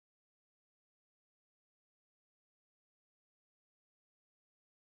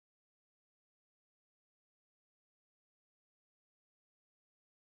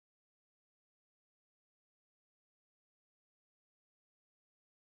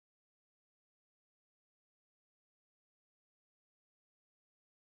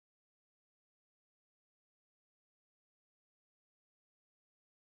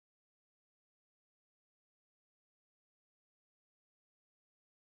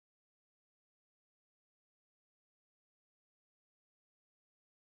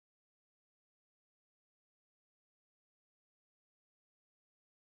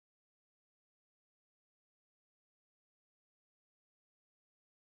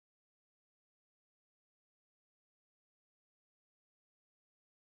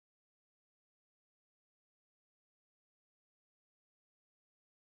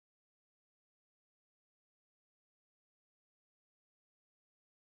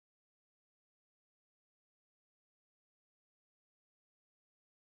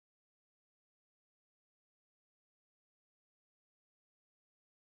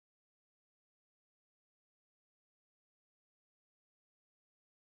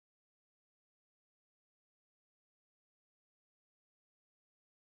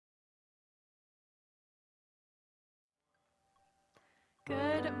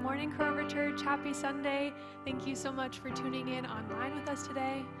Good morning, Kroger Church. Happy Sunday. Thank you so much for tuning in online with us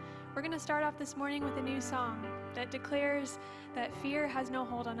today. We're going to start off this morning with a new song that declares that fear has no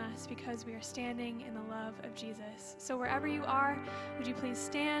hold on us because we are standing in the love of Jesus. So wherever you are, would you please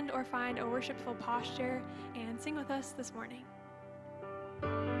stand or find a worshipful posture and sing with us this morning.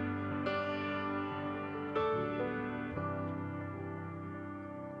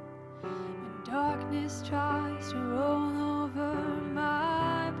 When darkness tries to roll over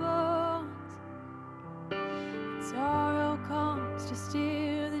my bones, and sorrow comes to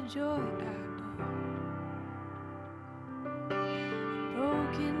steal the joy I own.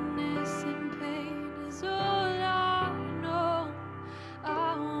 Brokenness and pain is all I know.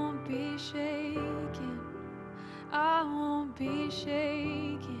 I won't be shaken. I won't be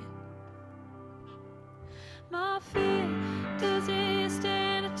shaken. My fear doesn't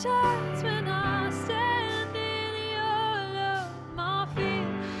stand a chance when I stand in your love. My fear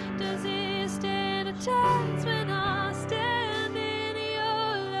doesn't stand a chance when I stand in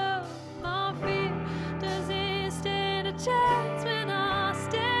your love. My fear doesn't stand a chance when I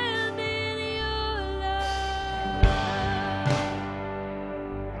stand in your love.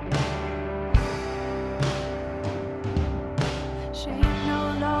 Shame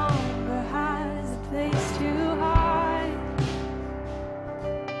no longer has a place to hide.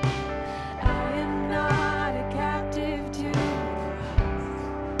 I am not a captive to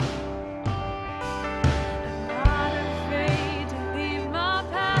I'm not afraid to leave my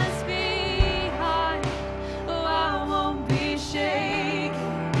past behind. Oh, I won't be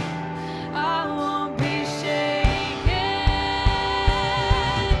shaken. I won't be shaken.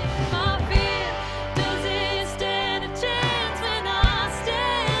 My fear doesn't stand a chance when I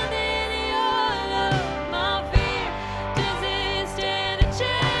stand in your love. My fear doesn't stand a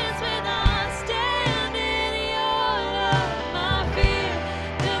chance when I stand in your love. My fear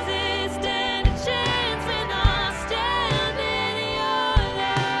doesn't stand a chance when I stand in your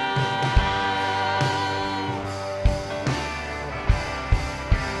love.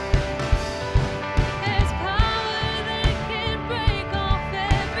 There's power that can break off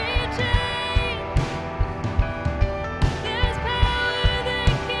every chain. There's power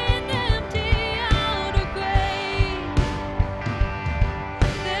that can empty out a grave.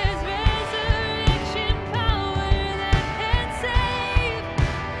 There's resurrection power that can save.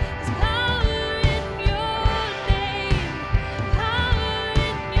 There's power in your name. Power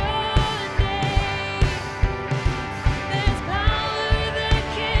in your name. There's power that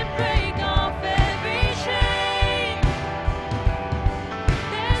can break off every chain.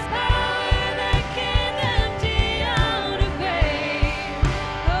 There's power that can empty out a grave.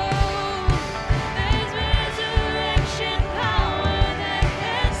 Oh, there's resurrection power that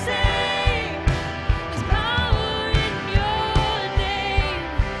can save. There's power in your name.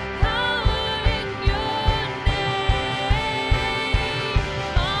 Power in your name.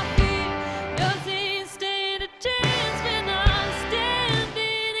 My fear doesn't stand a chance when I stand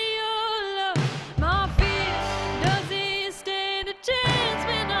in your love. My fear doesn't stand a chance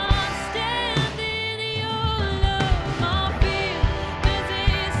when I stand in your love. My fear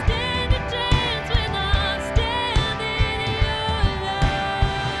doesn't stand a chance when I stand in your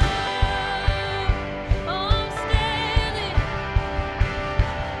love. Oh, I'm standing.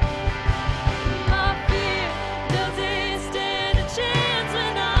 My fear doesn't stand a chance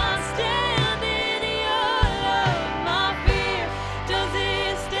when I stand in your love. My fear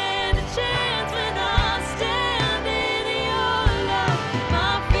doesn't stand a chance when I stand in your love.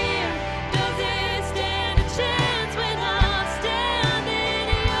 My fear doesn't stand a chance when I stand in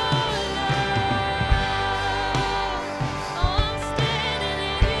your love. Oh, I'm standing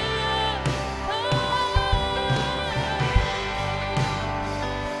in your love.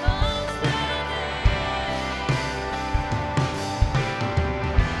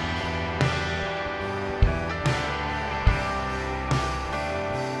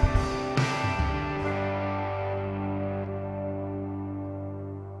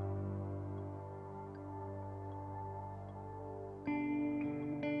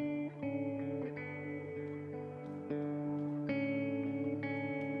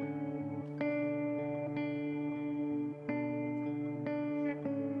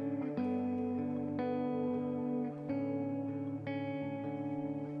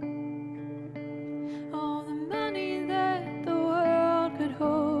 I'm all the money that the world could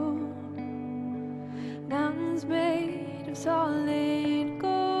hold, mountains made of solid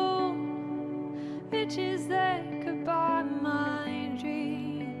gold, riches that could buy my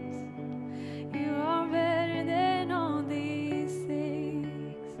dreams. You are better than all these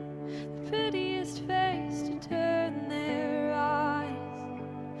things. The prettiest face to turn their eyes,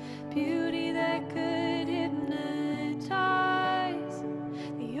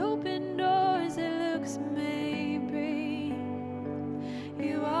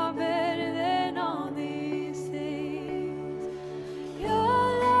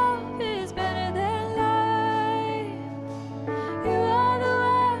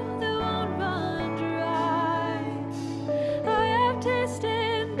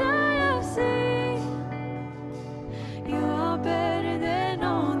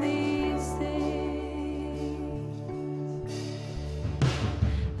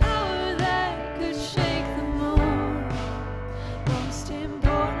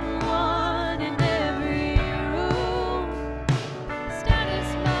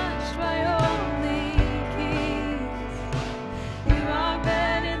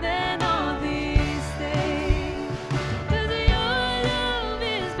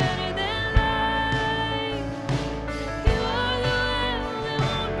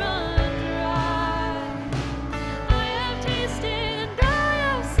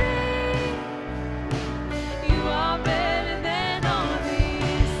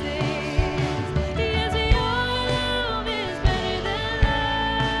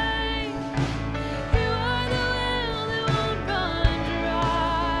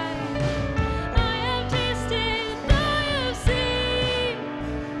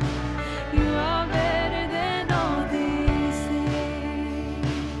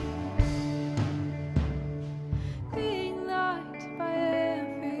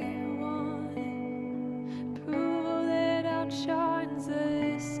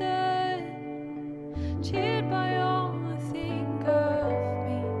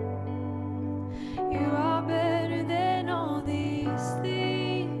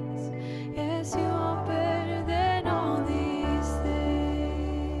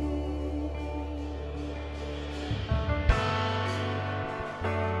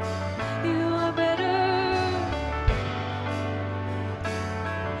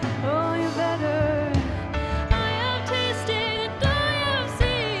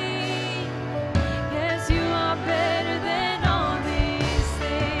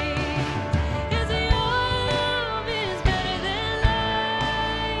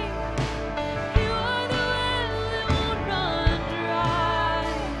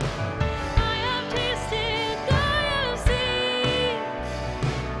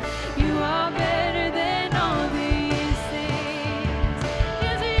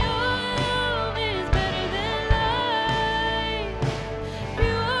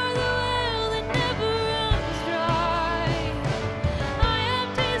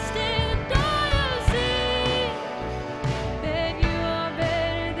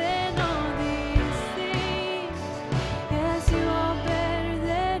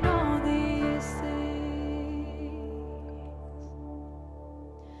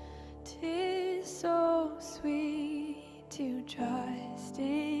 trust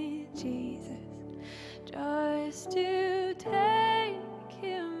in Jesus, just to take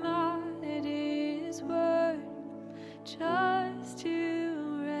him at his word, just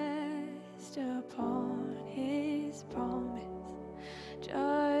to rest upon his promise,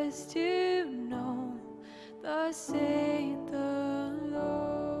 just to know thus saith the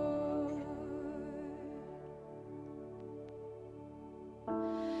Lord.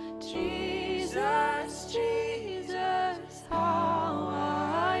 Jesus, Jesus, how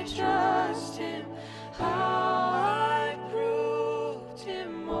I trust him, how I proved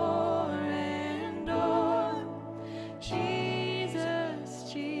him more and more.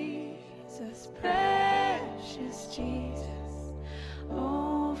 Jesus, Jesus, precious Jesus,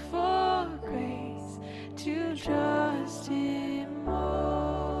 oh, for grace to trust him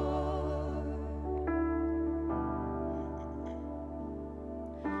more.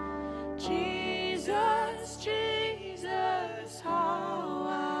 Jesus, Jesus, how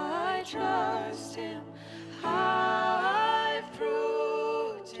I trust him, how I've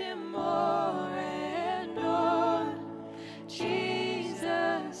proved him more and more.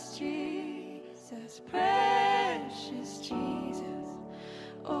 Jesus, Jesus, precious Jesus,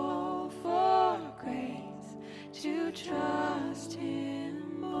 oh, for grace to trust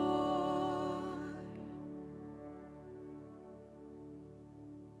him more.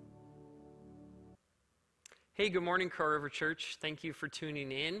 Hey, good morning, Crow River Church. Thank you for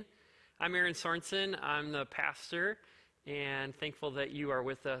tuning in. I'm Aaron Sorensen. I'm the pastor, and thankful that you are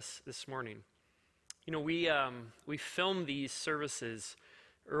with us this morning. You know, we filmed these services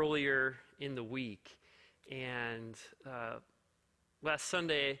earlier in the week, and last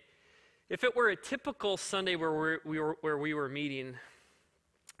Sunday, if it were a typical Sunday where we were meeting,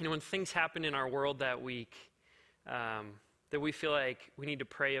 you know, when things happen in our world that week that we feel like we need to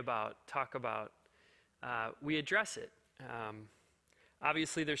pray about, talk about, we address it.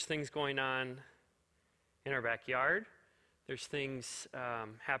 Obviously, there's things going on in our backyard. There's things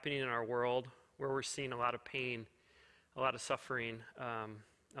happening in our world where we're seeing a lot of pain, a lot of suffering,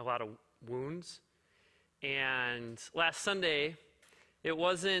 a lot of wounds. And last Sunday, it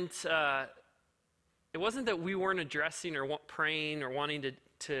wasn't that we weren't addressing or praying or wanting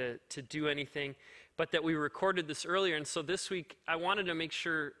to do anything, but that we recorded this earlier. And so this week, I wanted to make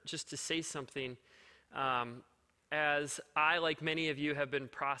sure just to say something. As I, like many of you, have been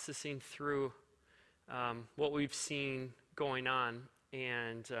processing through what we've seen going on,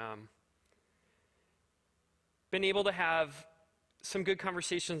 and been able to have some good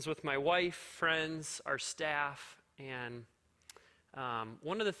conversations with my wife, friends, our staff, and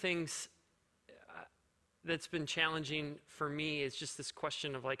one of the things that's been challenging for me is just this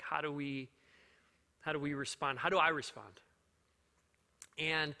question of like, how do we respond? How do I respond?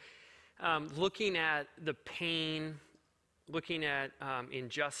 And looking at the pain, looking at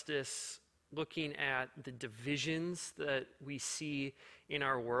injustice, looking at the divisions that we see in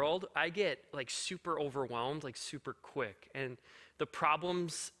our world, I get like super overwhelmed, like super quick. And the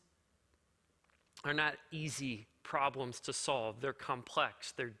problems are not easy problems to solve. They're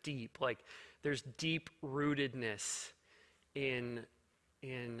complex, they're deep. Like there's deep rootedness in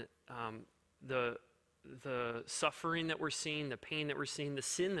the suffering that we're seeing, the pain that we're seeing, the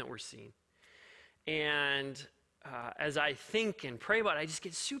sin that we're seeing. And as I think and pray about it, I just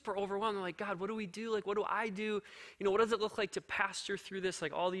get super overwhelmed. I'm like, God, what do we do? Like, what do I do? You know, what does it look like to pastor through this?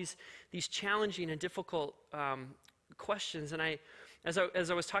 Like all these challenging and difficult questions. And as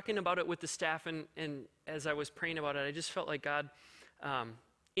I was talking about it with the staff and as I was praying about it, I just felt like God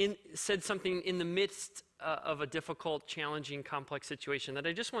said something in the midst of a difficult, challenging, complex situation that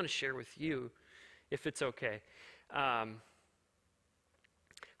I just want to share with you, if it's okay.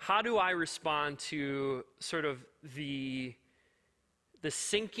 How do I respond to sort of the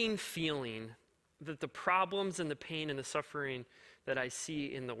sinking feeling that the problems and the pain and the suffering that I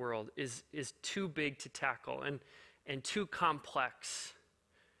see in the world is too big to tackle and too complex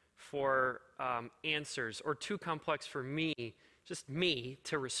for answers, or too complex for me, just me,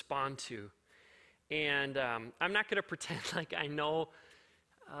 to respond to? And I'm not going to pretend like I know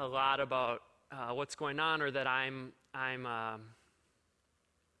a lot about what's going on, or that I'm an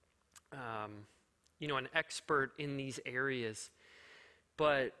expert in these areas.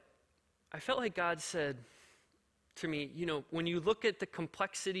 But I felt like God said to me, you know, when you look at the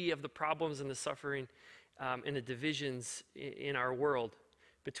complexity of the problems and the suffering and the divisions in our world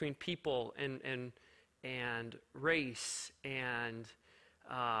between people and race and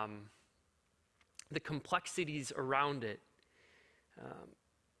the complexities around it,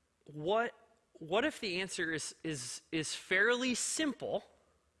 what if the answer is fairly simple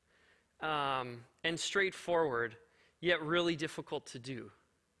and straightforward, yet really difficult to do.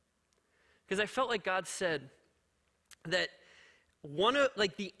 Because I felt like God said that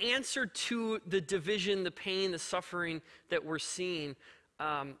the answer to the division, the pain, the suffering that we're seeing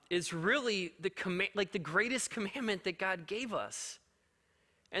is really the greatest commandment that God gave us.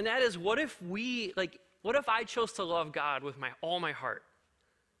 And that is, what if I chose to love God with all my heart?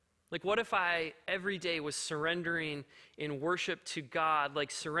 Like, what if I every day was surrendering in worship to God,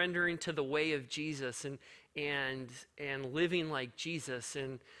 like surrendering to the way of Jesus and living like Jesus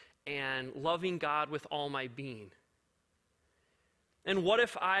and loving God with all my being? And what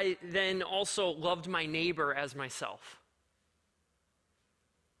if I then also loved my neighbor as myself?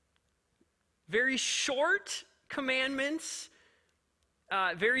 Very short commandments,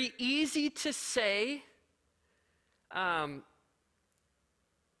 very easy to say,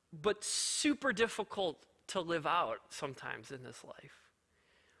 but super difficult to live out sometimes in this life.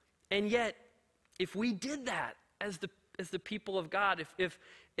 And yet, if we did that as the people of God,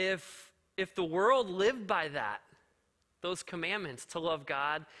 if the world lived by that, those commandments to love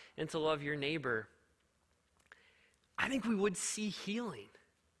God and to love your neighbor, I think we would see healing.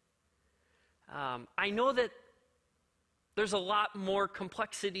 I know that there's a lot more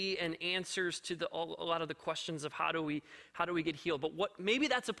complexity and answers to a lot of the questions of how do we get healed, but maybe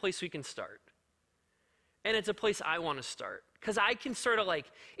that's a place we can start. And it's a place I want to start, because I can sort of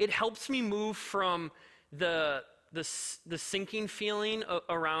it helps me move from the sinking feeling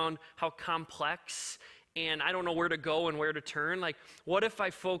around how complex and I don't know where to go and where to turn. What if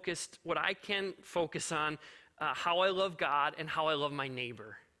what I can focus on how I love God and how I love my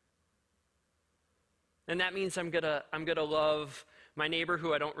neighbor? And that means I'm gonna love my neighbor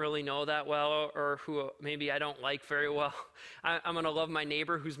who I don't really know that well, or who maybe I don't like very well. I'm gonna love my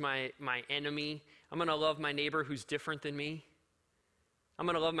neighbor who's my enemy. I'm gonna love my neighbor who's different than me. I'm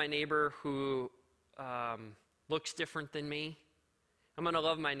gonna love my neighbor who looks different than me. I'm gonna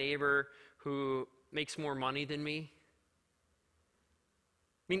love my neighbor who makes more money than me.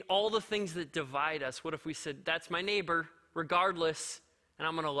 I mean, all the things that divide us, what if we said, that's my neighbor, regardless, and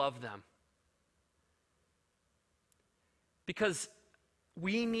I'm gonna love them? Because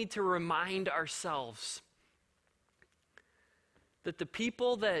we need to remind ourselves that the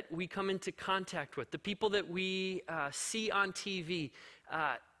people that we come into contact with, the people that we see on TV,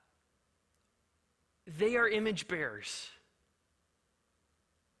 they are image bearers.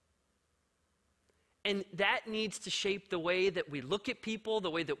 And that needs to shape the way that we look at people,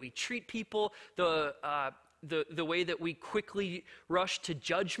 the way that we treat people, the way that we quickly rush to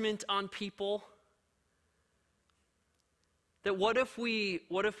judgment on people. That what if we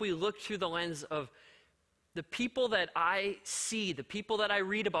look through the lens of the people that I see, the people that I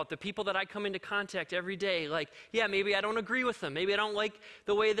read about, the people that I come into contact every day, maybe I don't agree with them. Maybe I don't like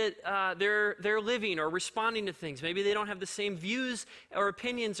the way that they're living or responding to things. Maybe they don't have the same views or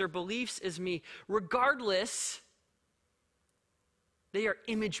opinions or beliefs as me. Regardless, they are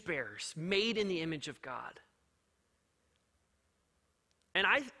image bearers, made in the image of God. And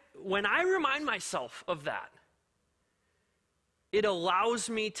when I remind myself of that, it allows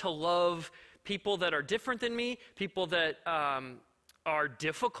me to love people that are different than me, people that are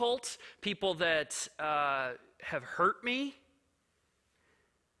difficult, people that have hurt me,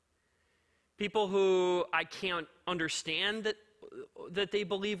 people who I can't understand that they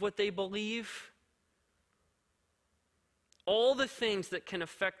believe what they believe. All the things that can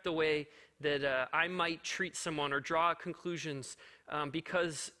affect the way that I might treat someone or draw conclusions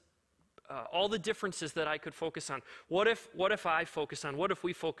because all the differences that I could focus on. What if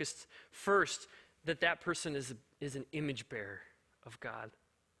we focused first that person is an image bearer of God?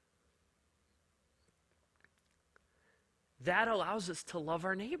 That allows us to love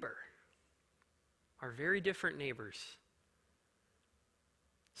our neighbor, our very different neighbors.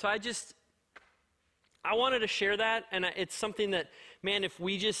 So I wanted to share that, and it's something that, man, if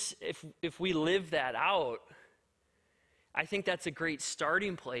we live that out, I think that's a great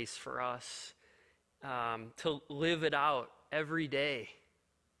starting place for us to live it out every day.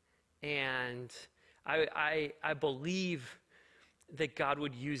 And I believe that God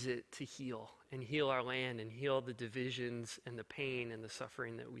would use it to heal our land and heal the divisions and the pain and the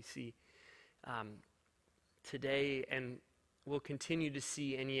suffering that we see today and will continue to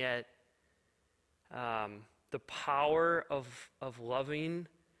see. And yet the power of loving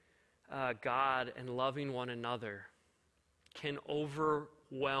God and loving one another can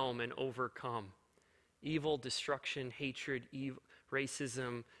overwhelm and overcome evil, destruction, hatred,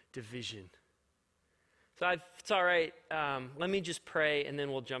 racism, division. So if it's all right, let me just pray, and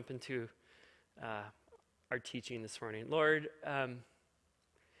then we'll jump into our teaching this morning. Lord,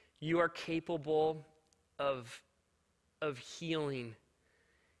 you are capable of of healing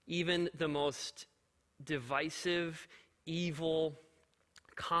even the most divisive, evil,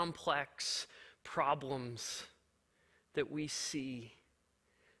 complex problems that we see.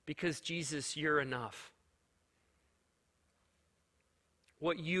 Because Jesus, you're enough.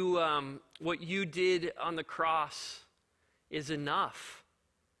 What you did on the cross is enough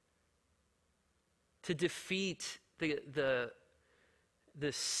to defeat the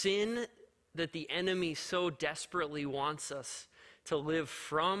sin that the enemy so desperately wants us to live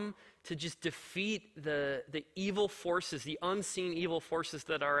from, to just defeat the evil forces, the unseen evil forces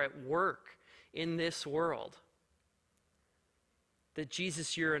that are at work in this world. That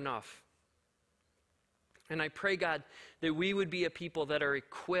Jesus, you're enough. And I pray, God, that we would be a people that are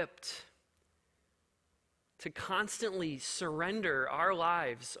equipped to constantly surrender our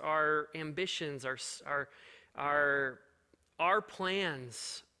lives, our ambitions, our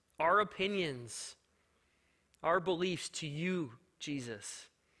plans, our opinions, our beliefs to you, Jesus.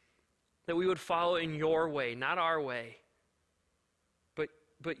 That we would follow in your way, not our way,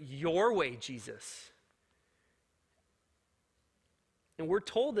 but your way, Jesus. And we're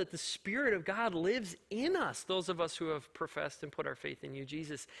told that the Spirit of God lives in us, those of us who have professed and put our faith in you,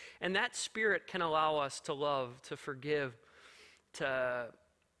 Jesus. And that Spirit can allow us to love, to forgive, to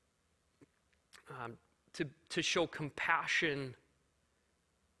show compassion,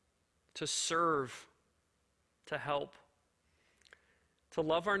 to serve, to help, to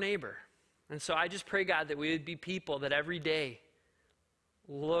love our neighbor. And so I just pray, God, that we would be people that every day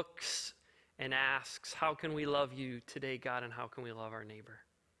looks and asks, how can we love you today, God, and how can we love our neighbor?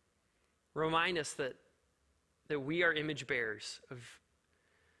 Remind us that we are image bearers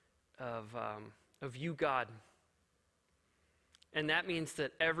of you, God. And that means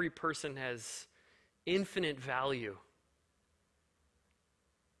that every person has infinite value.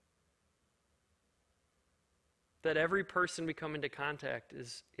 That every person we come into contact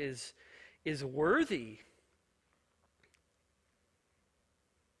is worthy.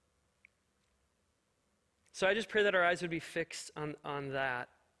 So I just pray that our eyes would be fixed on that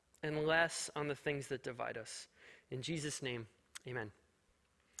and less on the things that divide us. In Jesus' name, amen.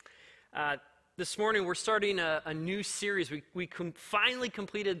 This morning we're starting a new series. We finally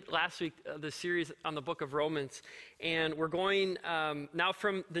completed last week the series on the book of Romans. And we're going now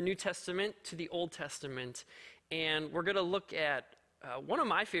from the New Testament to the Old Testament. And we're going to look at one of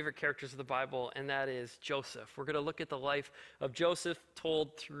my favorite characters of the Bible, and that is Joseph. We're going to look at the life of Joseph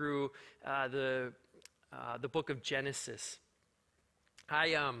told through the book of Genesis.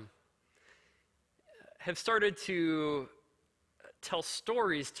 I have started to tell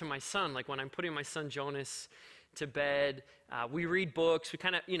stories to my son. Like when I'm putting my son Jonas to bed, we read books. We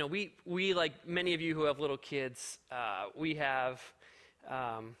kind of, we like many of you who have little kids, we have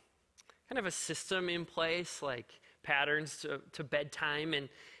kind of a system in place, like patterns to bedtime.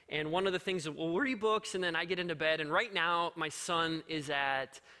 And one of the things is, we'll read books and then I get into bed. And right now, my son is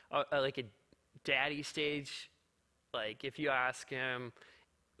at like a daddy stage. Like if you ask him,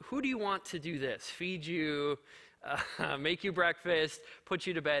 who do you want to do this? Feed you, make you breakfast, put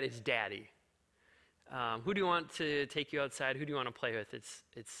you to bed? It's daddy. Who do you want to take you outside? Who do you want to play with?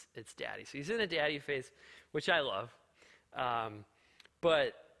 It's daddy. So he's in a daddy phase, which I love.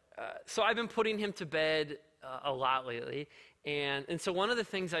 So I've been putting him to bed a lot lately. And so one of the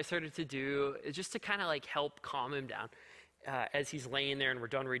things I started to do is just to kind of like help calm him down as he's laying there and we're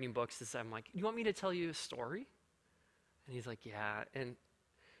done reading books, is I'm like, you want me to tell you a story? And he's like, yeah. And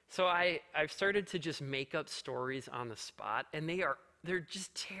so I've started to just make up stories on the spot, and they're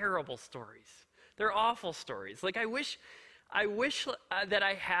just terrible stories. They're awful stories. Like I wish that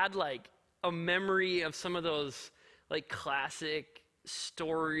I had like a memory of some of those like classic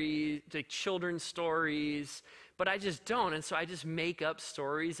stories, like children's stories, but I just don't. And so I just make up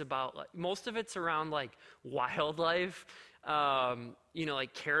stories about, like, most of it's around like wildlife,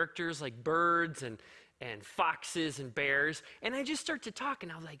 like characters like birds and foxes and bears. And I just start to talk,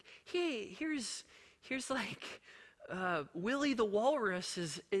 and I was like, hey, here's like Willie the walrus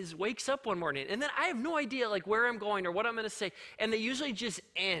is wakes up one morning, and then I have no idea like where I'm going or what I'm going to say, and they usually just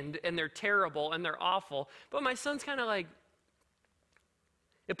end, and they're terrible and they're awful. But my son's kind of like,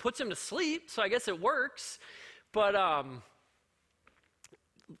 it puts him to sleep, so I guess it works. But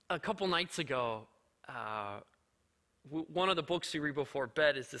a couple nights ago, one of the books we read before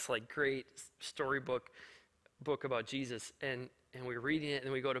bed is this like great story book about Jesus, and we're reading it, and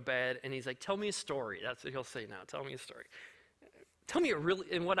then we go to bed, and he's like, tell me a story. That's what he'll say now. Tell me a story.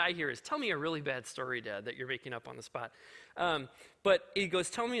 And what I hear is, tell me a really bad story, Dad, that you're making up on the spot. But he goes,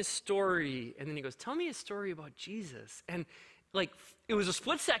 tell me a story, and then he goes, tell me a story about Jesus. like, it was a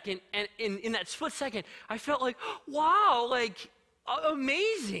split second, and in that split second, I felt like, wow, like,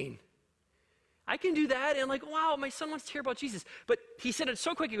 amazing. I can do that, and like, wow, my son wants to hear about Jesus. But he said it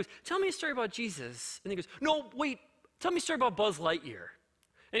so quick, he goes, tell me a story about Jesus. And he goes, no, wait, tell me a story about Buzz Lightyear.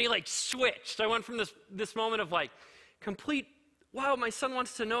 And he like switched. I went from this moment of like complete, wow, my son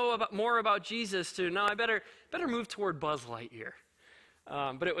wants to know more about Jesus, to no, I better move toward Buzz Lightyear.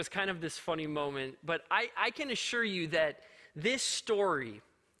 But it was kind of this funny moment. But I can assure you that this story,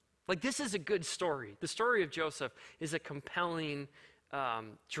 like, this is a good story. The story of Joseph is a compelling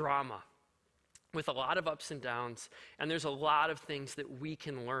drama with a lot of ups and downs, and there's a lot of things that we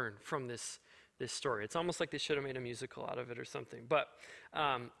can learn from this story. It's almost like they should have made a musical out of it or something. But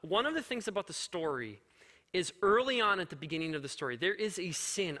one of the things about the story is early on at the beginning of the story, there is a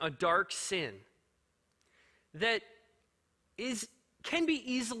sin, a dark sin, that can be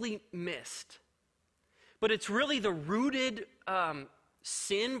easily missed. But it's really the rooted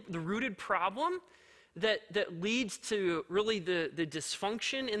sin, the rooted problem that leads to really the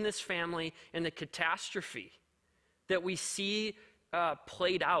dysfunction in this family and the catastrophe that we see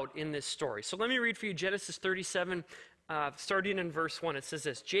played out in this story. So let me read for you Genesis 37, starting in verse 1. It says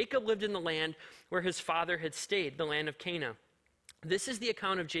this: Jacob lived in the land where his father had stayed, the land of Canaan. This is the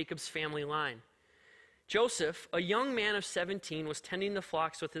account of Jacob's family line. Joseph, a young man of 17, was tending the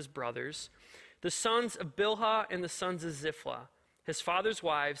flocks with his brothers, the sons of Bilhah and the sons of Zilpah, his father's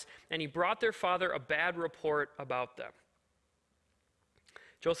wives, and he brought their father a bad report about them.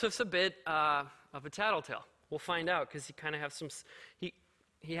 Joseph's a bit of a tattletale. We'll find out, because he kind of has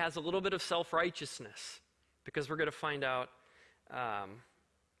he has a little bit of self-righteousness, because we're going to find out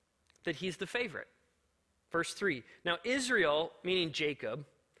that he's the favorite. Verse 3, now Israel, meaning Jacob,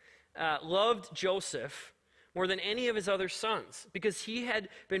 loved Joseph more than any of his other sons, because he had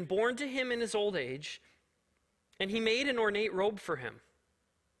been born to him in his old age, and he made an ornate robe for him.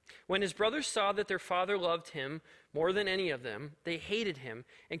 When his brothers saw that their father loved him more than any of them, they hated him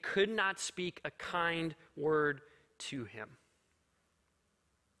and could not speak a kind word to him.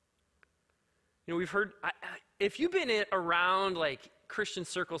 You know, we've heard, if you've been around like Christian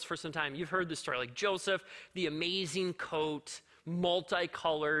circles for some time, you've heard this story, like Joseph, the amazing coat,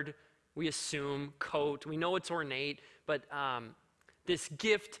 multicolored, we assume, coat. We know it's ornate, but this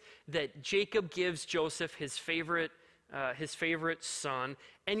gift that Jacob gives Joseph, his favorite son,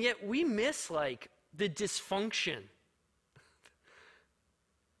 and yet we miss like the dysfunction.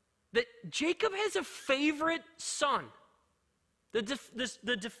 That Jacob has a favorite son. The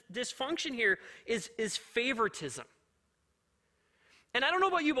dysfunction here is favoritism. And I don't know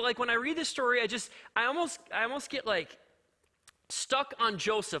about you, but like when I read this story, I almost get like stuck on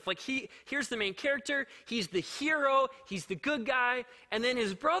Joseph. Like here's the main character, he's the hero, he's the good guy, and then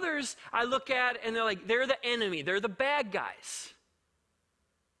his brothers I look at and they're the enemy, they're the bad guys.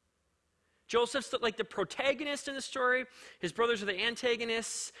 Joseph's like the protagonist in the story, his brothers are the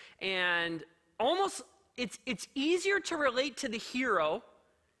antagonists, and almost it's easier to relate to the hero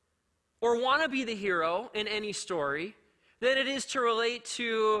or want to be the hero in any story than it is to relate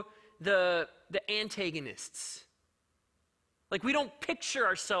to the antagonists. Like, we don't picture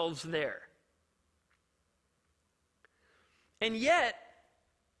ourselves there. And yet,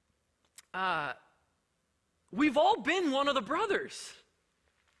 we've all been one of the brothers.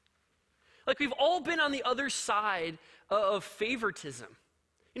 Like, we've all been on the other side of favoritism.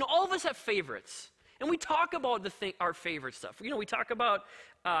 You know, all of us have favorites. And we talk about our favorite stuff. You know, we talk about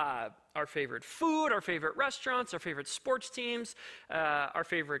our favorite food, our favorite restaurants, our favorite sports teams, our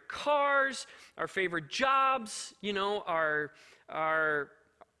favorite cars, our favorite jobs, you know, our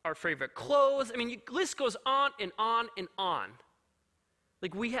favorite clothes. I mean, the list goes on and on and on.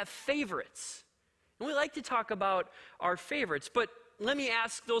 Like, we have favorites. And we like to talk about our favorites. But let me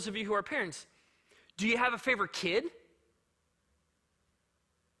ask those of you who are parents, do you have a favorite kid?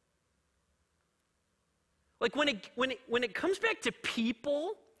 Like when it comes back to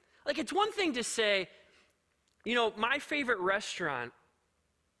people, like it's one thing to say, you know, my favorite restaurant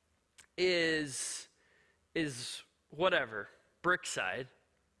is whatever, Brickside.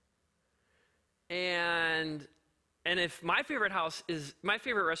 And if my favorite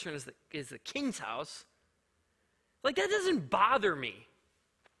restaurant is the King's House, like that doesn't bother me.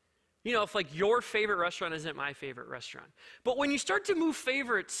 You know, if like your favorite restaurant isn't my favorite restaurant. But when you start to move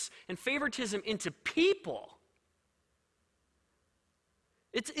favorites and favoritism into people,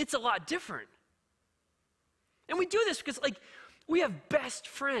 it's a lot different. And we do this because like we have best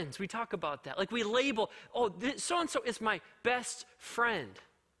friends. We talk about that. Like we label, oh, so-and-so is my best friend.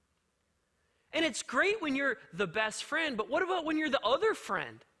 And it's great when you're the best friend, but what about when you're the other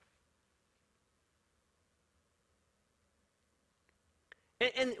friend?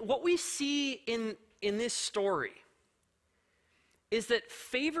 And what we see in this story is that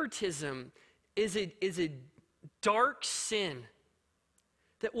favoritism is a dark sin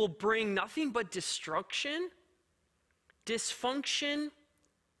that will bring nothing but destruction, dysfunction,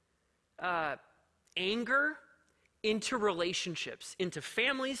 anger into relationships, into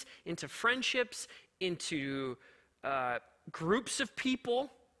families, into friendships, into groups of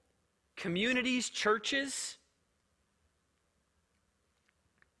people, communities, churches.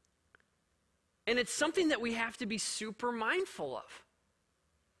 And it's something that we have to be super mindful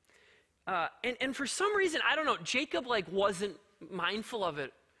of. And for some reason, I don't know, Jacob wasn't mindful of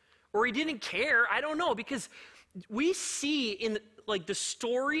it, or he didn't care. I don't know, because we see in the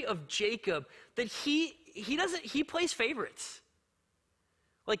story of Jacob that he plays favorites.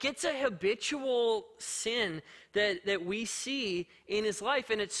 It's a habitual sin that we see in his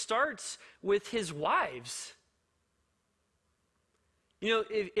life, and it starts with his wives. You know,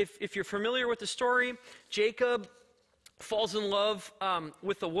 if you're familiar with the story, Jacob falls in love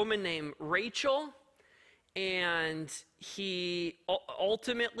with a woman named Rachel, and he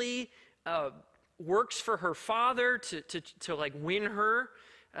ultimately works for her father to win her.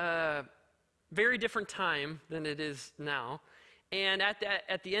 Very different time than it is now. And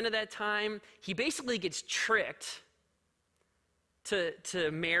at the end of that time, he basically gets tricked to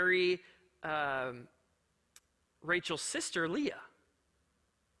marry Rachel's sister, Leah.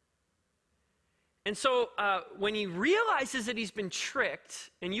 And so when he realizes that he's been tricked,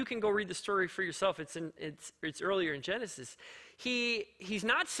 and you can go read the story for yourself, it's earlier in Genesis, he's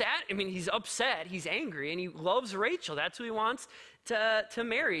not sad. I mean, he's upset, he's angry, and he loves Rachel. That's who he wants to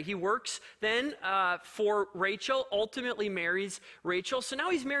marry. He works then for Rachel, ultimately marries Rachel. So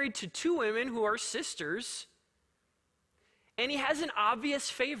now he's married to two women who are sisters, and he has an obvious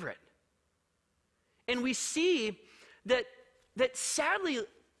favorite. And we see that sadly,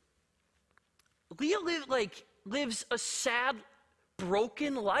 Leah lives a sad,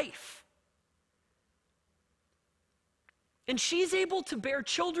 broken life. And she's able to bear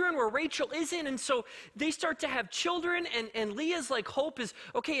children where Rachel isn't, and so they start to have children, and Leah's hope is,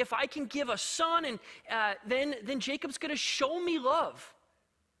 okay, if I can give a son, and then Jacob's going to show me love.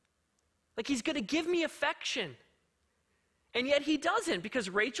 He's going to give me affection. And yet he doesn't, because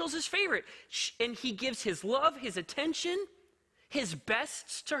Rachel's his favorite. And he gives his love, his attention, his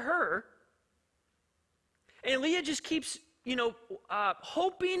best to her. And Leah just keeps,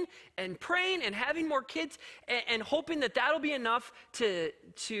 hoping and praying and having more kids and hoping that that'll be enough to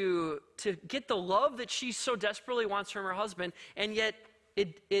get the love that she so desperately wants from her husband. And yet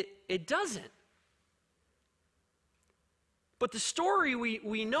it doesn't. But the story,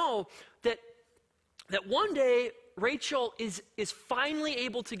 we know that one day Rachel is finally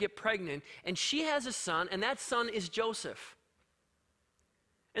able to get pregnant, and she has a son, and that son is Joseph.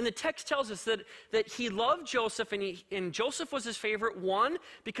 And the text tells us that he loved Joseph, and Joseph was his favorite. One,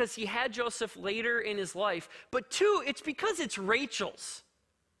 because he had Joseph later in his life. But two, it's because it's Rachel's.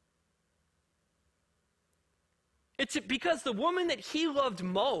 It's because the woman that he loved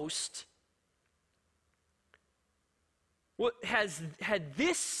most has had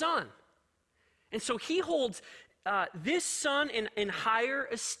this son. And so he holds this son in higher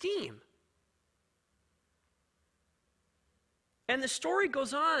esteem. And the story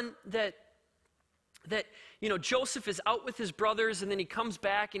goes on that Joseph is out with his brothers, and then he comes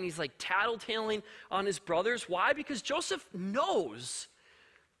back and he's tattletaling on his brothers. Why? Because Joseph knows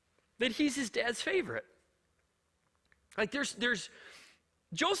that he's his dad's favorite.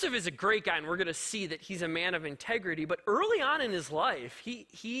 Joseph is a great guy, and we're going to see that he's a man of integrity. But early on in his life,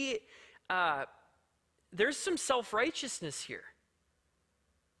 there's some self-righteousness here.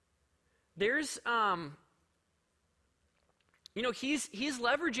 There's he's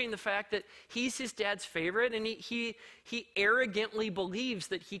leveraging the fact that he's his dad's favorite, and he arrogantly believes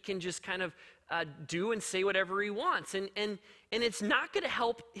that he can just kind of do and say whatever he wants, and it's not going to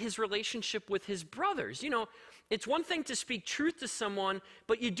help his relationship with his brothers. It's one thing to speak truth to someone,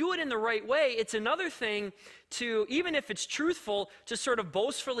 but you do it in the right way. It's another thing to, even if it's truthful, to sort of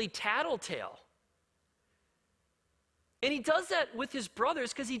boastfully tattletale. And he does that with his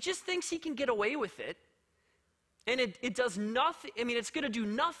brothers because he just thinks he can get away with it. And it does nothing. I mean, it's going to do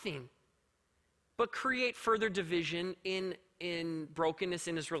nothing but create further division in brokenness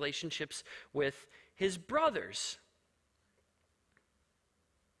in his relationships with his brothers.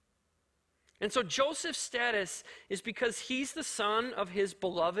 And so Joseph's status is because he's the son of his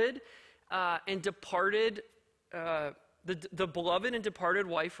beloved and departed, the beloved and departed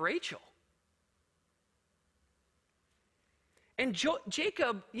wife Rachel. And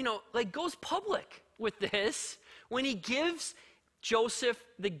Jacob, goes public with this when he gives Joseph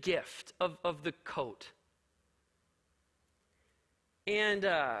the gift of the coat. And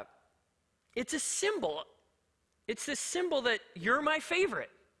it's a symbol. It's the symbol that you're my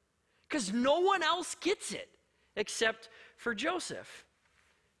favorite, because no one else gets it except for Joseph.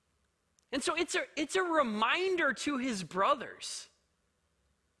 And so it's a reminder to his brothers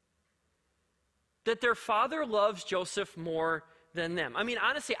that their father loves Joseph more than them. I mean,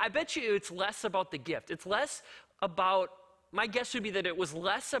 honestly, I bet you it's less about the gift. It's less about, my guess would be that it was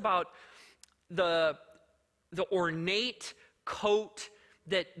less about the ornate coat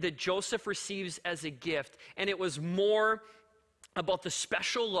that Joseph receives as a gift, and it was more about the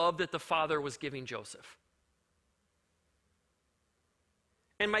special love that the father was giving Joseph.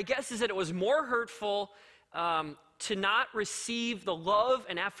 And my guess is that it was more hurtful to not receive the love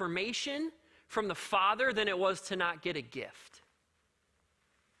and affirmation from the father than it was to not get a gift.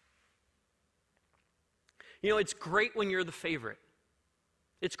 You know, it's great when you're the favorite.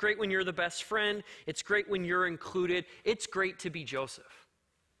 It's great when you're the best friend. It's great when you're included. It's great to be Joseph.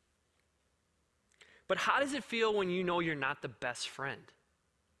 But how does it feel when you know you're not the best friend?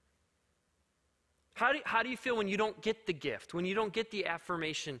 How do you feel when you don't get the gift, when you don't get the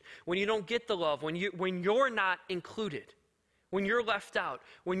affirmation, when you don't get the love, when you're not included, when you're left out,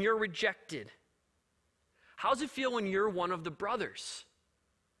 when you're rejected? How does it feel when you're one of the brothers?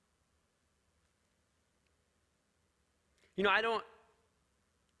 You know,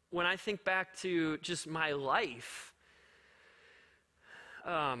 when I think back to just my life,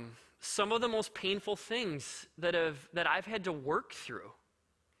 some of the most painful things that I've had to work through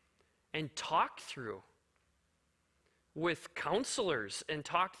and talk through with counselors and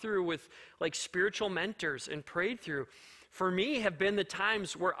talk through with like spiritual mentors and prayed through, for me, have been the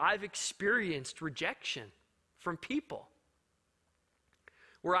times where I've experienced rejection from people,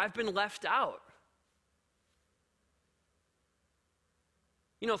 where I've been left out.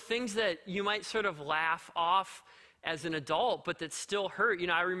 You know, things that you might sort of laugh off as an adult, but that still hurt. You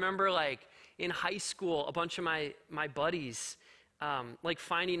know, I remember like in high school, a bunch of my buddies, like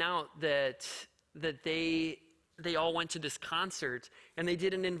finding out that they all went to this concert and they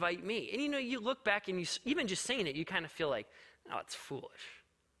didn't invite me. And you know, you look back and you, even just saying it, you kind of feel like, oh, it's foolish.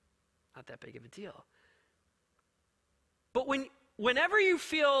 Not that big of a deal. But whenever you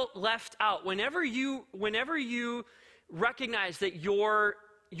feel left out, whenever you recognize that you're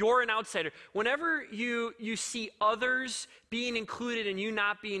an outsider, whenever you see others being included and you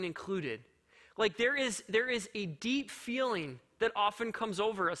not being included, like there is a deep feeling that often comes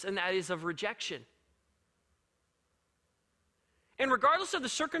over us, and that is of rejection. And regardless of the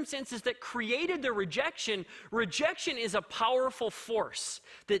circumstances that created the rejection, rejection is a powerful force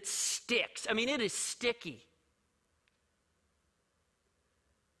that sticks. I mean, it is sticky.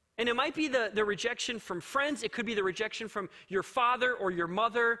 And it might be the rejection from friends. It could be the rejection from your father or your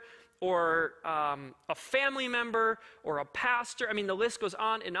mother or a family member or a pastor. I mean, the list goes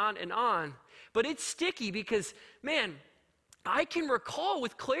on and on and on. But it's sticky because, man, I can recall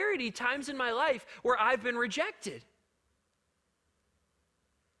with clarity times in my life where I've been rejected.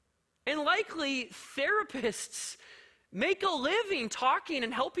 And likely therapists make a living talking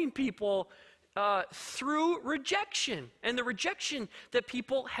and helping people through rejection and the rejection that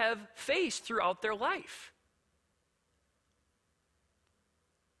people have faced throughout their life.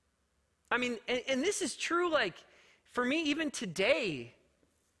 I mean, and this is true, like, for me, even today.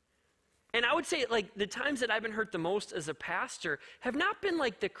 And I would say, like, the times that I've been hurt the most as a pastor have not been,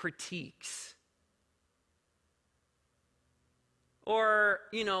 like, the critiques. Or,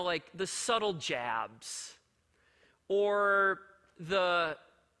 you know, like, the subtle jabs. Or the,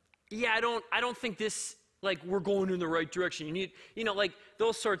 yeah, I don't think this, like, we're going in the right direction. You need, you know, like,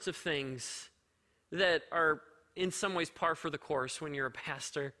 those sorts of things that are in some ways par for the course when you're a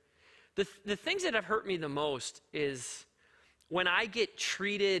pastor. The things that have hurt me the most is when I get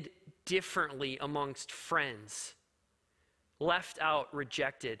treated differently amongst friends, left out,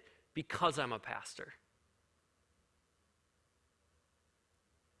 rejected, because I'm a pastor.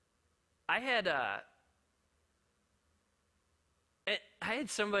 I had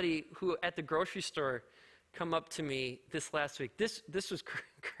somebody who at the grocery store come up to me this last week. This was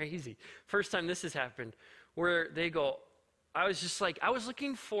crazy. First time this has happened, where they go, I was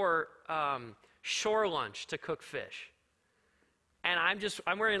looking for shore lunch to cook fish. And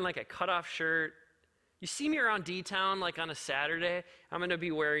I'm wearing like a cutoff shirt. You see me around D-Town like on a Saturday, I'm going to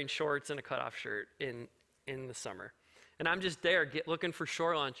be wearing shorts and a cutoff shirt in the summer. And I'm just there looking for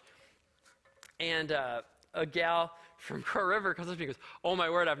shore lunch. And a gal from Crow River comes up to me and goes, "Oh my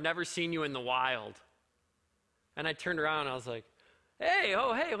word, I've never seen you in the wild." And I turned around and I was like, hey,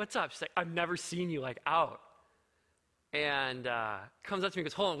 what's up? She's like, "I've never seen you like out." and comes up to me and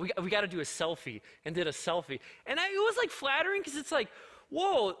goes, hold on, we got to do a selfie, and did a selfie. And it was like flattering because it's like,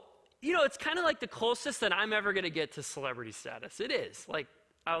 whoa, it's kind of like the closest that I'm ever going to get to celebrity status. It is. Like,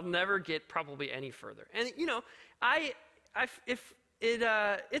 I'll never get probably any further. And,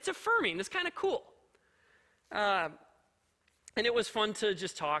 it's affirming. It's kind of cool. And it was fun to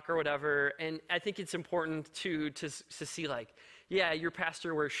just talk or whatever. And I think it's important to see, like, yeah, your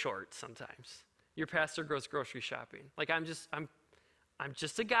pastor wears shorts sometimes. Your pastor goes grocery shopping. Like, I'm just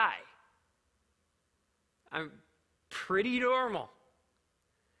a guy. I'm pretty normal.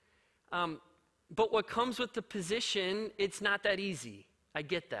 But what comes with the position, it's not that easy. I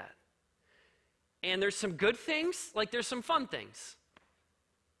get that. And there's some good things, like there's some fun things.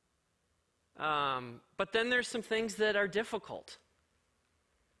 But then there's some things that are difficult.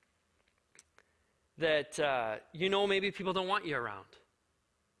 That, maybe people don't want you around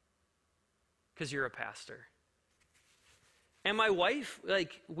because you're a pastor. And my wife,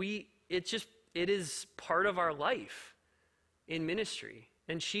 like, it is part of our life in ministry.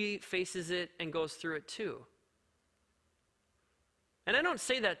 And she faces it and goes through it too. And I don't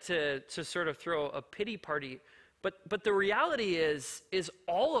say that to sort of throw a pity party, but the reality is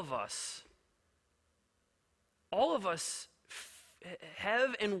all of us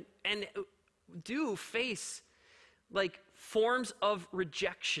have and do face like forms of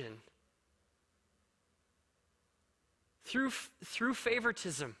rejection through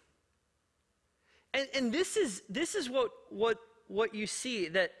favoritism. And this is what you see,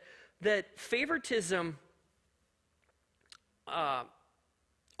 that favoritism,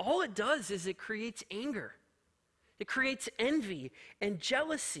 all it does is it creates anger. It creates envy and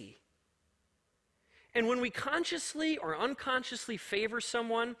jealousy. And when we consciously or unconsciously favor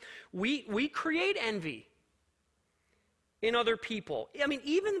someone, we create envy in other people. I mean,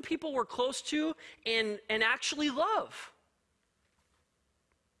 even people we're close to and actually love.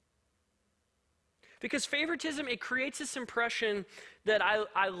 Because favoritism, it creates this impression that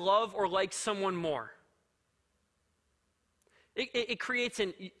I love or like someone more. It creates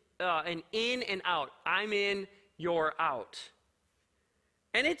an in and out. I'm in, you're out.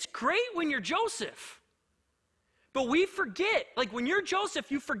 And it's great when you're Joseph. But we forget, like when you're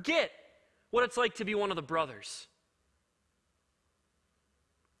Joseph, you forget what it's like to be one of the brothers.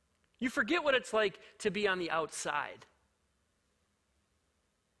 You forget what it's like to be on the outside.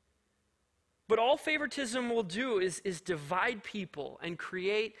 But all favoritism will do is divide people and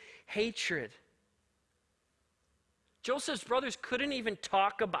create hatred. Joseph's brothers couldn't even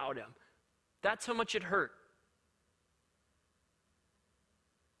talk about him. That's how much it hurt.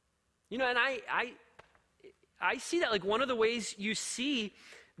 And I see that, like one of the ways you see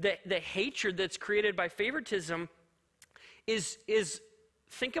the hatred that's created by favoritism is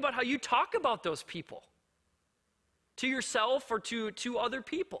think about how you talk about those people to yourself or to other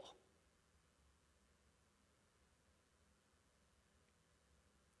people.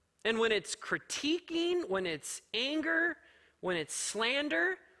 And when it's critiquing, when it's anger, when it's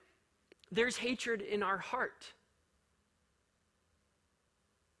slander, there's hatred in our heart.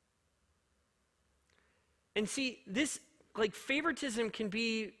 And see, this, like, favoritism can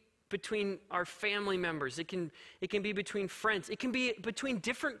be between our family members. It can be between friends. It can be between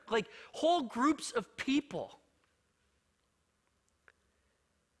different, like, whole groups of people.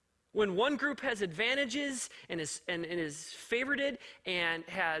 When one group has advantages and is favorited and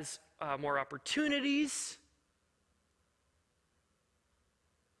has more opportunities,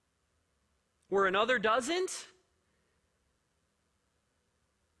 where another doesn't,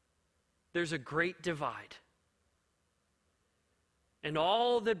 there's a great divide. And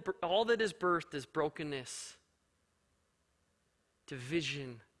all that is birthed is brokenness,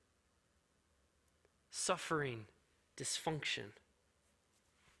 division, suffering, dysfunction.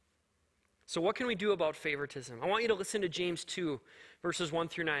 So what can we do about favoritism? I want you to listen to James 2, verses 1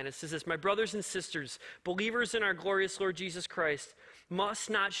 through 9. It says this: "My brothers and sisters, believers in our glorious Lord Jesus Christ, must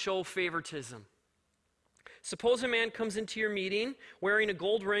not show favoritism. Suppose a man comes into your meeting wearing a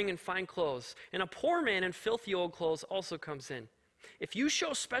gold ring and fine clothes, and a poor man in filthy old clothes also comes in. If you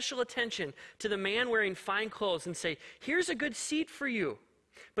show special attention to the man wearing fine clothes and say, 'Here's a good seat for you,'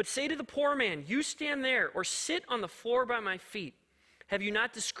 but say to the poor man, 'You stand there,' or 'Sit on the floor by my feet,' have you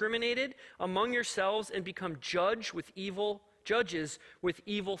not discriminated among yourselves and become judges with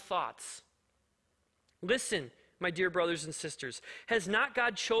evil thoughts? Listen, my dear brothers and sisters, has not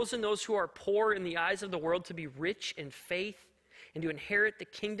God chosen those who are poor in the eyes of the world to be rich in faith and to inherit the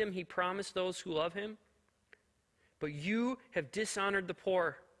kingdom he promised those who love him? But you have dishonored the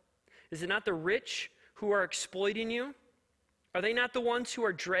poor. Is it not the rich who are exploiting you? Are they not the ones who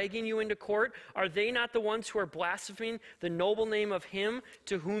are dragging you into court? Are they not the ones who are blaspheming the noble name of him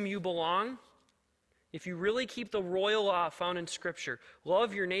to whom you belong? If you really keep the royal law found in Scripture,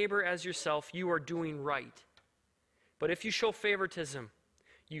 love your neighbor as yourself, you are doing right. But if you show favoritism,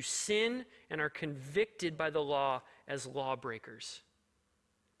 you sin and are convicted by the law as lawbreakers.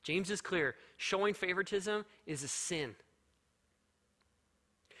 James is clear. Showing favoritism is a sin.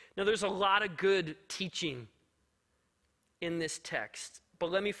 Now, there's a lot of good teaching in this text, but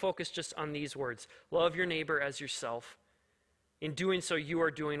let me focus just on these words. Love your neighbor as yourself. In doing so, you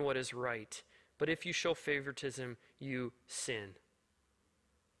are doing what is right. But if you show favoritism, you sin.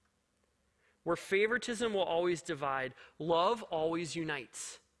 Where favoritism will always divide, love always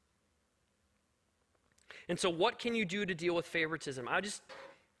unites. And so what can you do to deal with favoritism?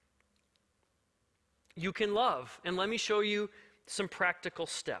 You can love. And let me show you some practical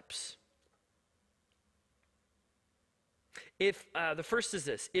steps. The first is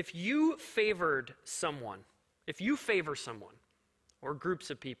this. If you favor someone, or groups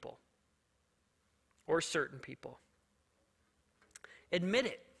of people, or certain people, admit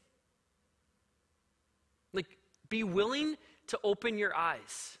it. Like, be willing to open your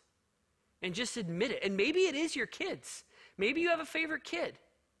eyes and just admit it. And maybe it is your kids. Maybe you have a favorite kid.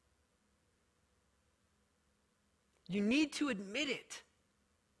 You need to admit it.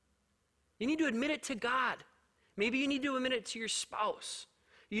 You need to admit it to God. Maybe you need to admit it to your spouse.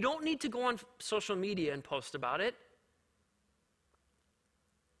 You don't need to go on social media and post about it.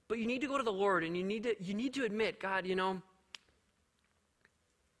 But you need to go to the Lord and you need to admit, God,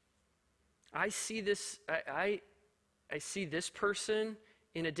 I see this person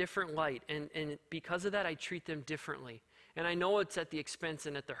in a different light, and because of that I treat them differently. And I know it's at the expense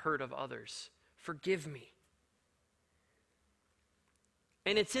and at the hurt of others. Forgive me.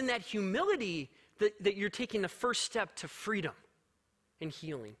 And it's in that humility that you're taking the first step to freedom and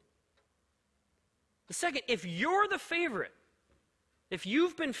healing. The second, if you're the favorite, if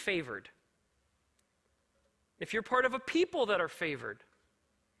you've been favored, if you're part of a people that are favored,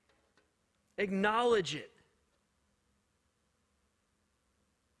 acknowledge it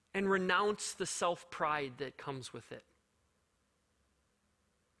and renounce the self-pride that comes with it.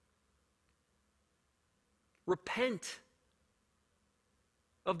 Repent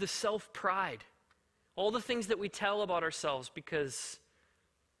of the self-pride, all the things that we tell about ourselves because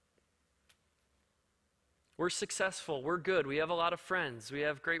we're successful, we're good, we have a lot of friends, we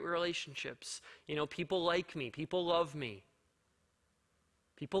have great relationships. People like me, people love me,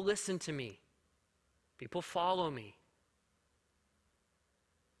 people listen to me, people follow me.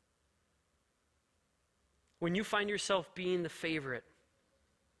 When you find yourself being the favorite,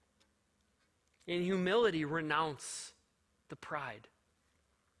 in humility, renounce the pride.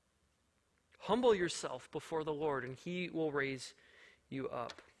 Humble yourself before the Lord, and He will raise you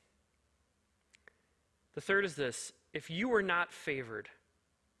up. The third is this. If you are not favored,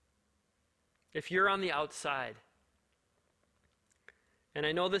 if you're on the outside, and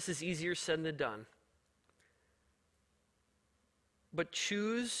I know this is easier said than done, but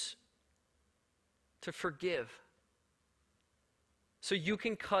choose to forgive so you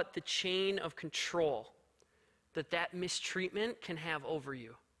can cut the chain of control that mistreatment can have over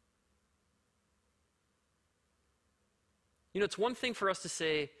you. It's one thing for us to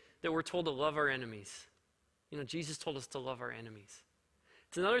say that we're told to love our enemies. Jesus told us to love our enemies.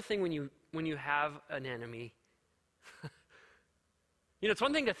 It's another thing when you have an enemy. It's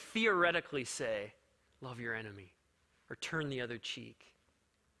one thing to theoretically say, love your enemy, or turn the other cheek.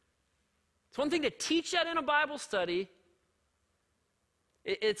 It's one thing to teach that in a Bible study.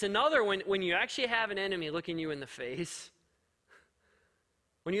 It's another when you actually have an enemy looking you in the face.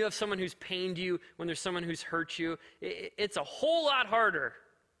 When you have someone who's pained you, when there's someone who's hurt you, it's a whole lot harder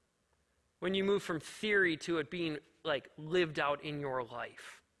when you move from theory to it being lived out in your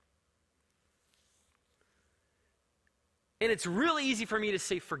life. And it's really easy for me to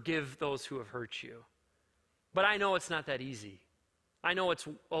say forgive those who have hurt you. But I know it's not that easy. I know it's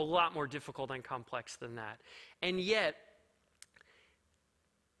a lot more difficult and complex than that. And yet,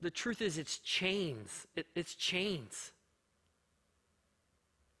 the truth is it's chains. It's chains.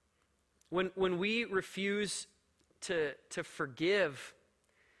 When we refuse to forgive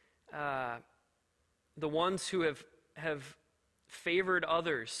the ones who have favored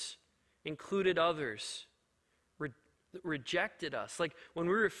others, included others, rejected us, when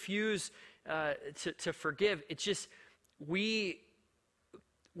we refuse to forgive, it's just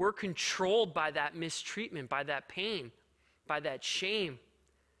we're controlled by that mistreatment, by that pain, by that shame.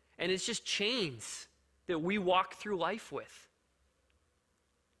 And it's just chains that we walk through life with.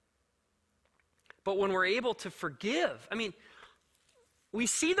 But when we're able to forgive, we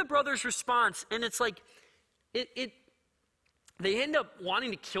see the brothers' response, and it's like, they end up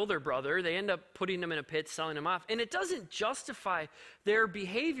wanting to kill their brother. They end up putting him in a pit, selling him off. And it doesn't justify their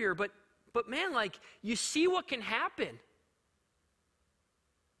behavior, but man, like, you see what can happen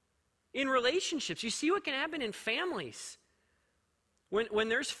in relationships. You see what can happen in families when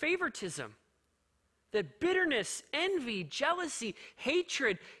there's favoritism. That bitterness, envy, jealousy,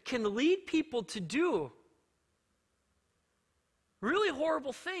 hatred can lead people to do really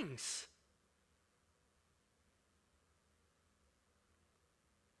horrible things.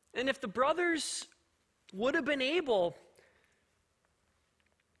 And if the brothers would have been able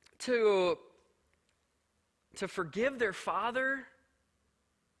to forgive their father,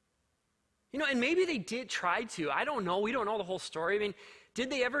 and maybe they did try to. I don't know. We don't know the whole story. I mean, did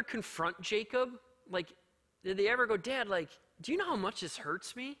they ever confront Jacob? Like, did they ever go, Dad, like, do you know how much this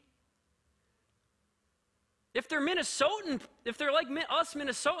hurts me? If they're Minnesotan, if they're like us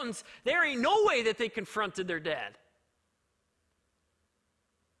Minnesotans, there ain't no way that they confronted their dad.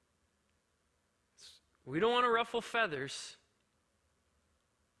 We don't want to ruffle feathers.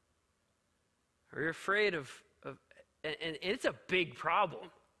 We're afraid of and it's a big problem.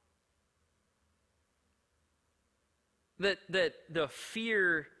 That the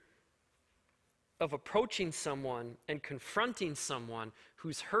fear of approaching someone and confronting someone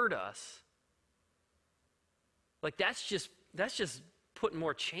who's hurt us, like that's just putting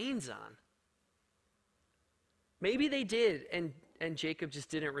more chains on. Maybe they did, and Jacob just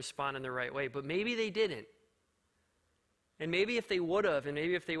didn't respond in the right way, but maybe they didn't. And maybe if they would have, and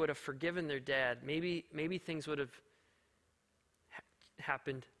maybe if they would have forgiven their dad, maybe things would have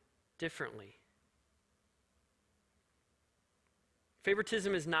happened differently.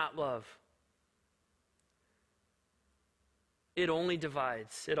 Favoritism is not love. It only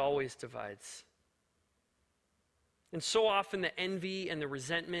divides. It always divides. And so often the envy and the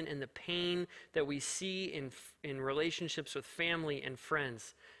resentment and the pain that we see in relationships with family and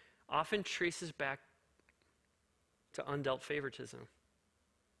friends often traces back to undealt favoritism.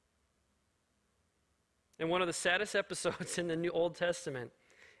 And one of the saddest episodes in the New Old Testament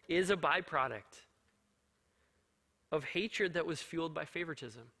is a byproduct of hatred that was fueled by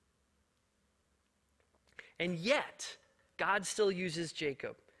favoritism. And yet, God still uses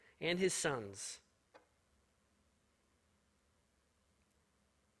Jacob and his sons.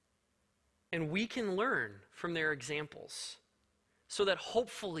 And we can learn from their examples so that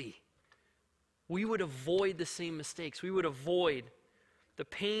hopefully we would avoid the same mistakes. We would avoid the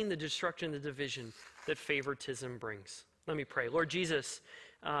pain, the destruction, the division that favoritism brings. Let me pray. Lord Jesus,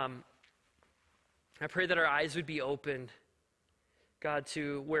 I pray that our eyes would be opened, God,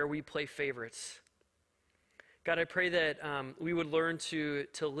 to where we play favorites. God, I pray that we would learn to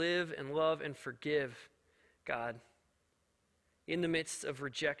live and love and forgive, God, in the midst of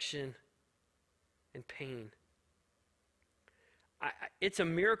rejection and pain. It's a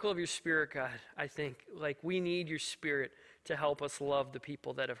miracle of your Spirit, God, I think. Like, we need your Spirit to help us love the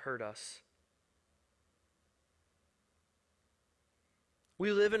people that have hurt us.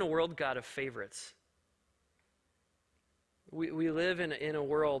 We live in a world, God, of favorites. We live in a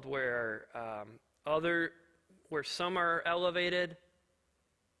world where where some are elevated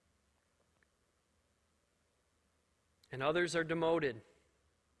and others are demoted.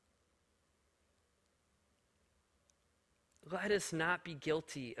 Let us not be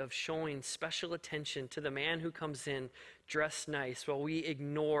guilty of showing special attention to the man who comes in dressed nice while we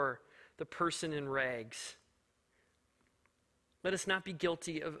ignore the person in rags. Let us not be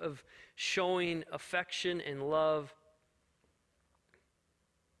guilty of showing affection and love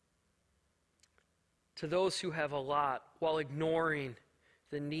to those who have a lot while ignoring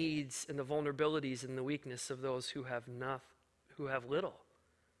the needs and the vulnerabilities and the weakness of those who have little.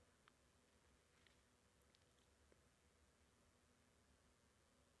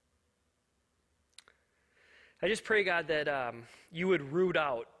 I just pray, God, that you would root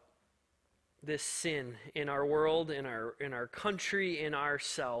out this sin in our world, in our country, in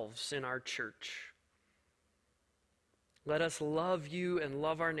ourselves, in our church. Let us love you and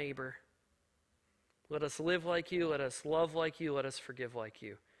love our neighbor. Let us live like you. Let us love like you. Let us forgive like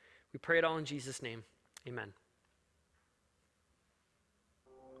you. We pray it all in Jesus' name. Amen.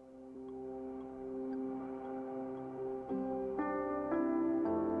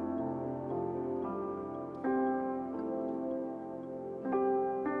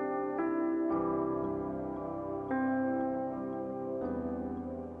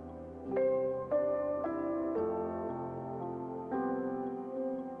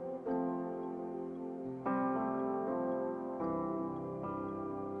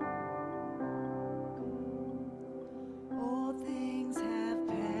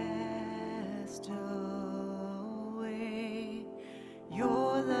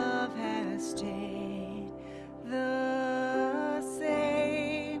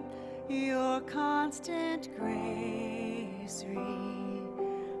 and grace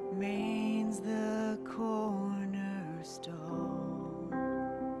remains the cornerstone.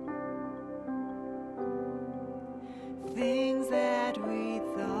 Things that we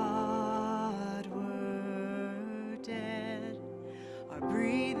thought were dead are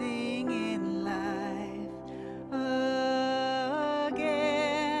breathing in life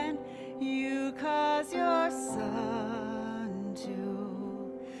again. You cause your sun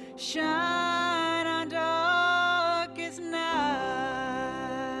to shine on darkest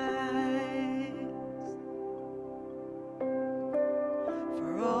nights.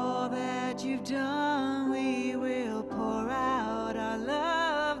 For all that you've done, we will pour out our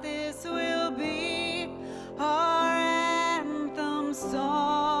love. This will be our anthem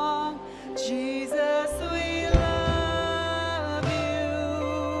song. Jesus, we love you.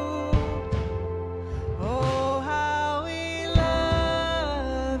 Oh, how we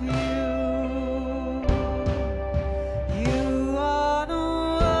love you. You are the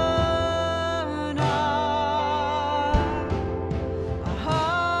one our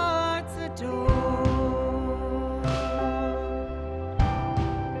hearts adore.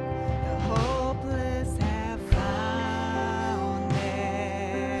 The hopeless have found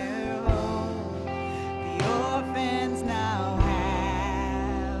their home. The orphans now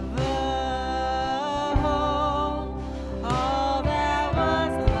have a home. All that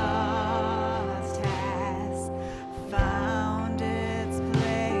was lost has found its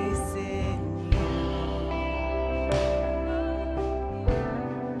place in you.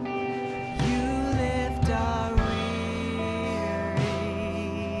 You lift our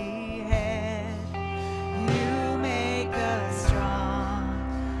weary head. You make us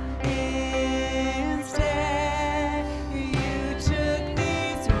strong instead. You took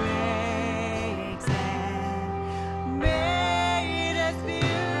these rags and made us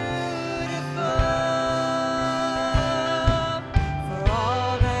beautiful. For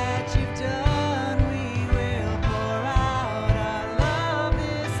all that you've done, we will pour out our love.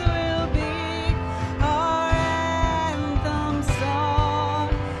 This will be our anthem song.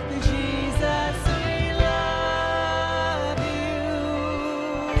 Jesus, we love you.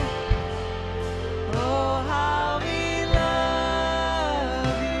 Oh, how we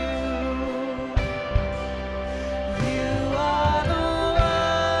love you. You are the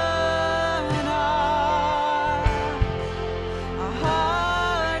one our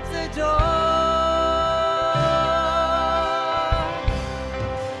hearts adore.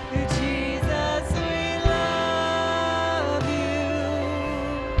 Jesus, we love you.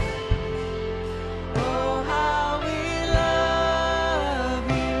 Oh, how we love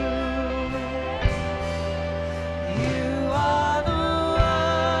you. You are the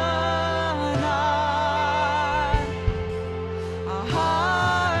one our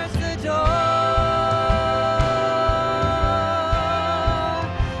hearts adore.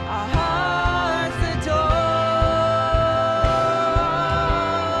 Our hearts adore.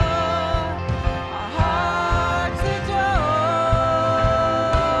 Our hearts adore.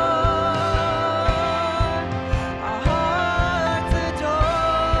 Our hearts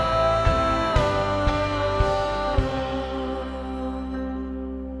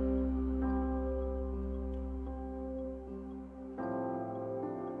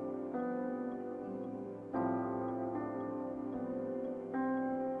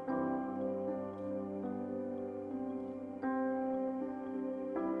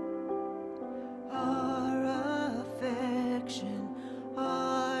Our affection,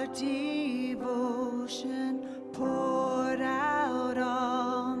 our devotion poured out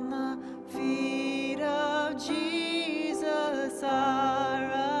on the feet of Jesus. Our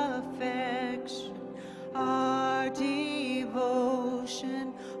affection, our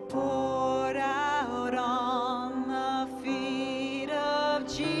devotion poured out on the feet of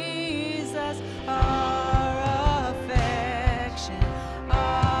Jesus. Our affection,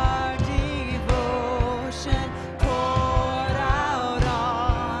 our devotion poured out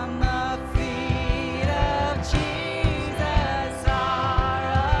on the feet of Jesus. Our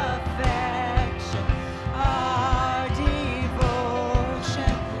affection, our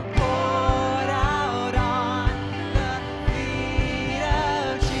devotion poured out on the feet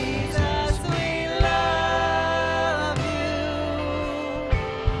of Jesus.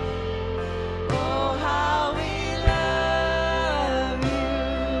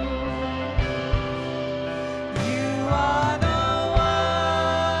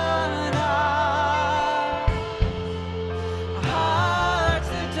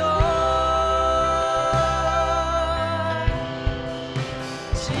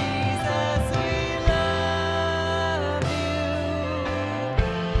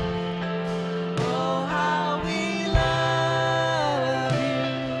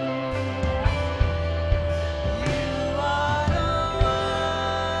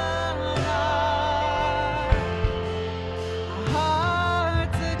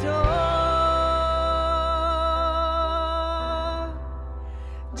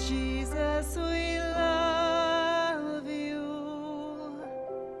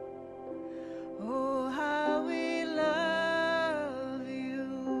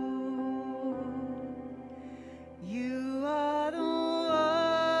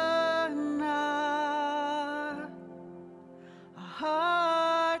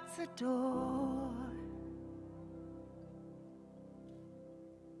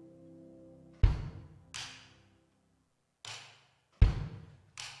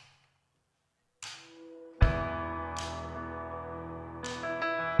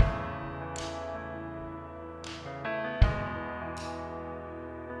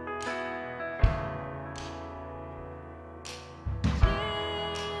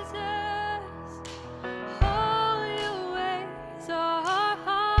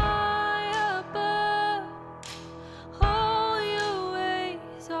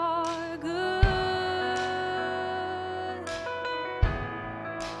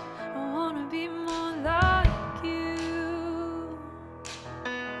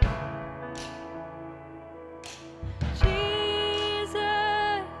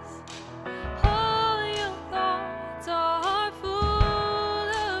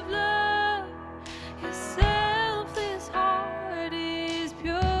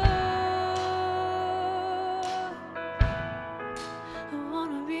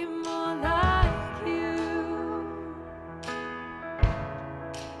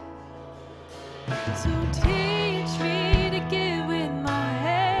 So teach me to give with my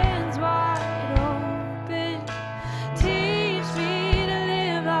hands wide open. Teach me to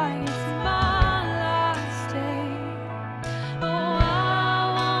live like it's my last day. Oh,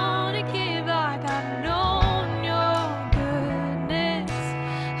 I wanna give like I've known your goodness.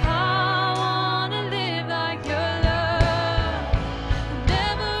 I wanna live like your love will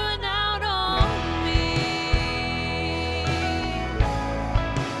never run out on me.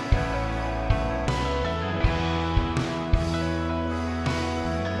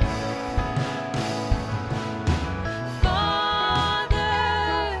 Father,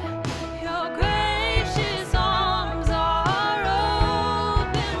 your gracious arms are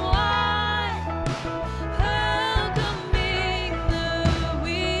open wide, welcoming the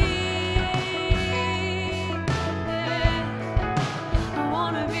weak. I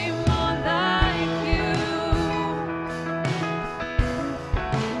wanna be more like you.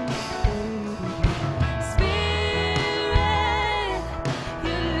 Spirit,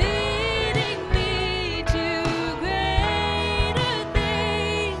 you're leading me to greater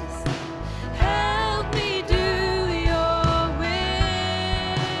things. Help me do your will.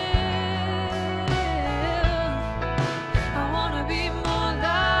 I wanna be more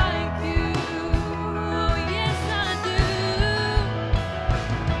like you. Yes, I do.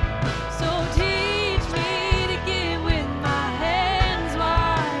 So teach me to give with my hands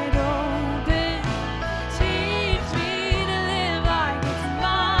wide open. Teach me to live like it's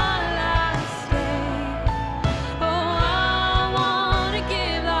my last day. Oh, I wanna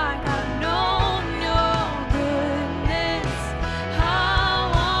give like I've known your goodness. I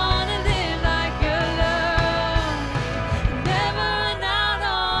wanna live like your love will never run out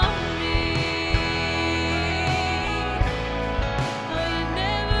on me. Oh, you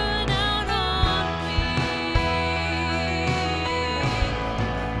never run out on me.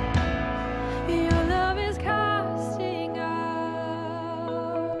 Your love is casting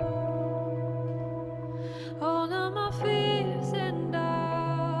out all of my fears and doubts.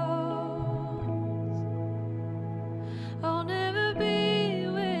 I'll never be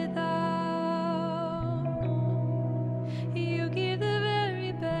without. You give the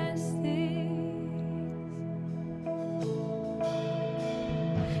very best things.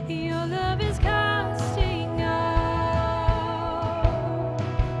 Your love is casting out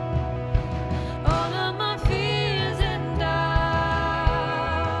all of my fears and doubts.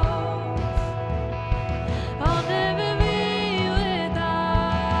 I'll never be without.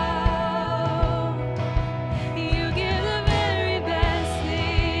 You give the very best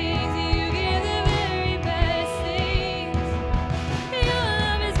things. You give the very best things. Your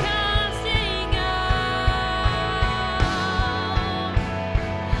love is casting out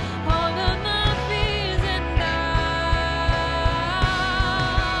all of my fears and doubts.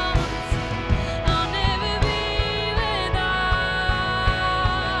 I'll never be without.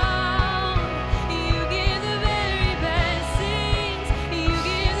 You give the very best things. You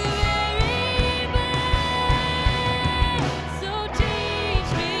give the very best. So teach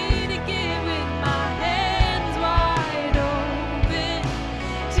me to give with my hands wide open.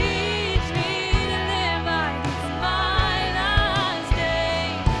 Teach me to live like it's my last day.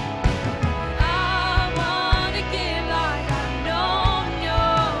 I wanna give like I've known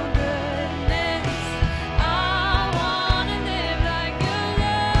your goodness. I wanna live like your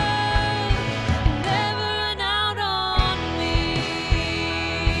love will never run out on me.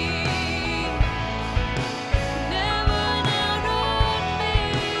 Never run out on me.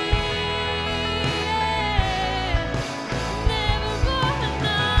 Never run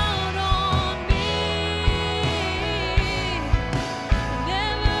out on me.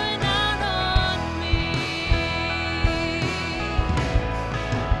 Never run out on me.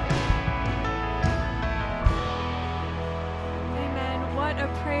 Amen. What a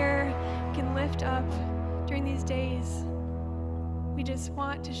prayer we can lift up during these days. We just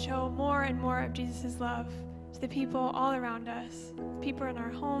want to show more and more of Jesus' love to the people all around us, the people in our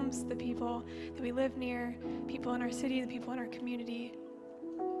homes, the people that we live near, people in our city, the people in our community.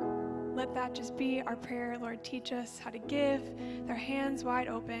 Let that just be our prayer. Lord, teach us how to give with our hands wide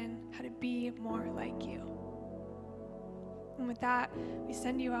open, how to be more like you. And with that, we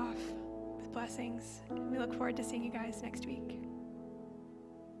send you off with blessings. We look forward to seeing you guys next week.